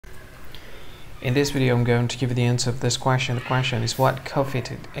In this video, I'm going to give you the answer of this question. The question is, what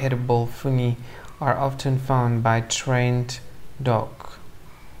coveted edible fungi are often found by trained dog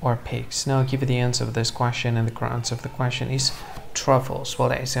or pigs? Now I'll give you the answer of this question, and the correct answer of the question is truffles. Well,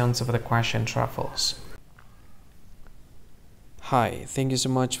 that is the answer of the question, truffles. Hi, thank you so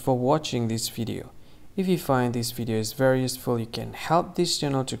much for watching this video. If you find this video is very useful, you can help this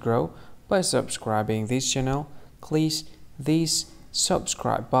channel to grow by subscribing this channel. Please this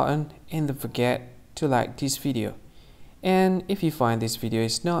subscribe button and don't forget to like this video. And if you find this video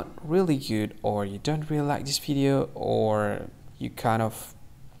is not really good, or you don't really like this video, or you kind of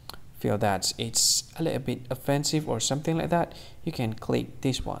feel that it's a little bit offensive or something like that, you can click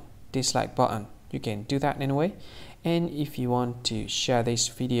this one, dislike button. You can do that anyway. And if you want to share this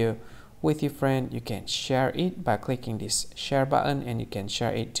video with your friend, you can share it by clicking this share button, and you can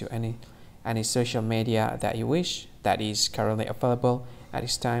share it to any social media that you wish that is currently available at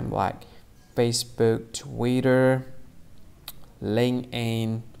this time, like Facebook, Twitter,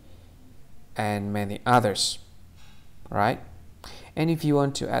 LinkedIn, and many others, right? And if you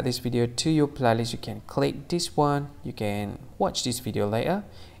want to add this video to your playlist, you can click this one. You can watch this video later,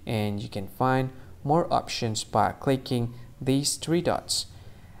 and you can find more options by clicking these three dots.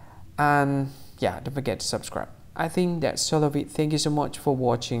 And yeah, don't forget to subscribe. I think that's all of it. Thank you so much for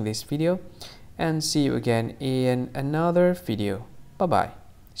watching this video, and see you again in another video. Bye bye.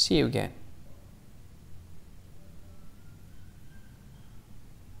 See you again.